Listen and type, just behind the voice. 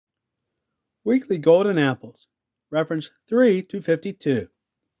Weekly Golden Apples, reference 3.252.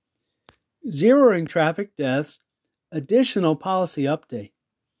 Zeroing traffic deaths, additional policy update.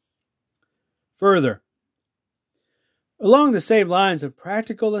 Further, along the same lines of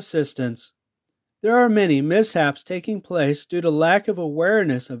practical assistance, there are many mishaps taking place due to lack of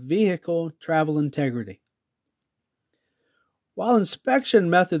awareness of vehicle travel integrity. While inspection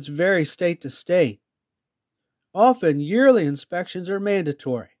methods vary state to state, often yearly inspections are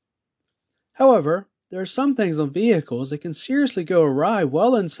mandatory. However, there are some things on vehicles that can seriously go awry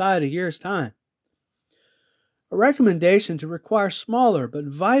well inside a year's time. A recommendation to require smaller but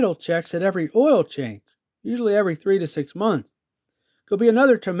vital checks at every oil change, usually every 3 to 6 months, could be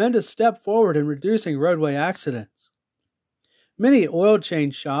another tremendous step forward in reducing roadway accidents. Many oil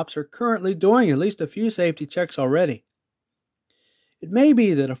change shops are currently doing at least a few safety checks already. It may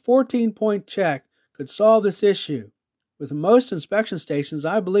be that a 14-point check could solve this issue, with most inspection stations,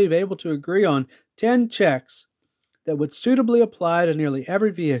 I believe, able to agree on 10 checks that would suitably apply to nearly every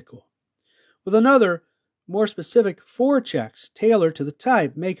vehicle, with another, more specific 4 checks tailored to the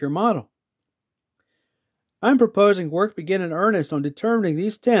type, make, or model. I'm proposing work begin in earnest on determining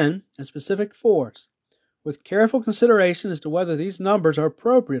these 10 and specific 4s, with careful consideration as to whether these numbers are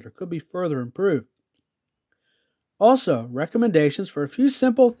appropriate or could be further improved. Also, recommendations for a few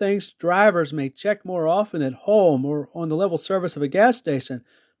simple things drivers may check more often at home or on the level service of a gas station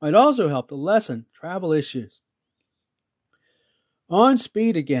might also help to lessen travel issues. On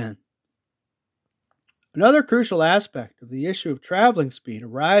speed again. Another crucial aspect of the issue of traveling speed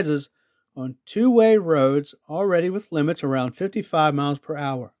arises on two-way roads already with limits around 55 miles per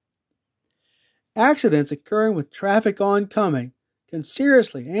hour. Accidents occurring with traffic oncoming can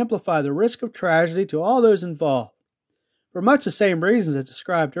seriously amplify the risk of tragedy to all those involved, for much the same reasons as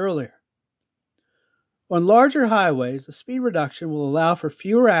described earlier. On larger highways, the speed reduction will allow for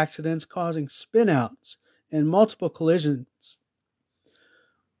fewer accidents causing spin-outs and multiple collisions.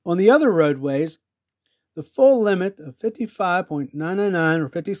 On the other roadways, the full limit of 55.999 or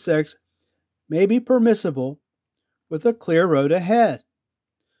 56 may be permissible with a clear road ahead,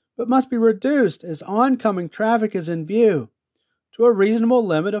 but must be reduced as oncoming traffic is in view to a reasonable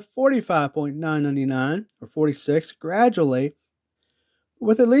limit of 45.999 or 46 gradually,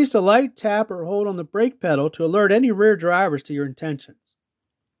 with at least a light tap or hold on the brake pedal to alert any rear drivers to your intentions.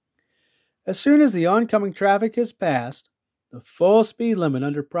 As soon as the oncoming traffic is passed, the full speed limit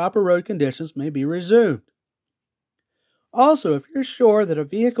under proper road conditions may be resumed. Also, if you're sure that a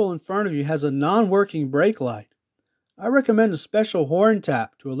vehicle in front of you has a non-working brake light, I recommend a special horn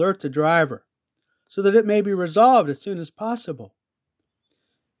tap to alert the driver so that it may be resolved as soon as possible.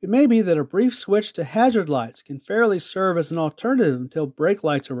 It may be that a brief switch to hazard lights can fairly serve as an alternative until brake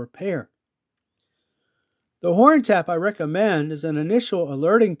lights are repaired. The horn tap I recommend is an initial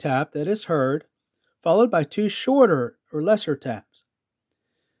alerting tap that is heard, followed by 2 shorter or lesser taps.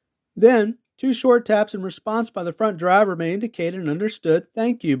 Then, 2 short taps in response by the front driver may indicate an understood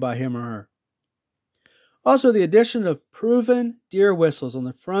thank you by him or her. Also, the addition of proven deer whistles on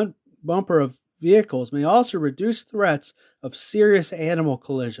the front bumper of vehicles may also reduce threats of serious animal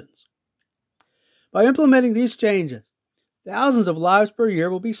collisions. By implementing these changes, thousands of lives per year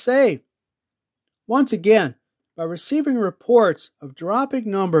will be saved. Once again, by receiving reports of dropping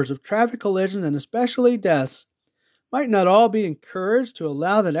numbers of traffic collisions and especially deaths, might not all be encouraged to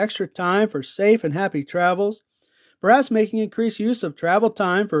allow that extra time for safe and happy travels, perhaps making increased use of travel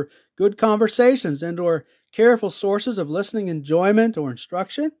time for good conversations and/or careful sources of listening enjoyment or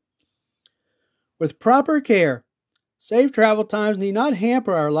instruction? With proper care, safe travel times need not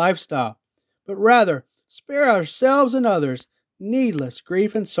hamper our lifestyle, but rather spare ourselves and others needless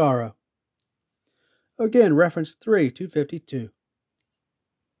grief and sorrow. Again, reference 3.252.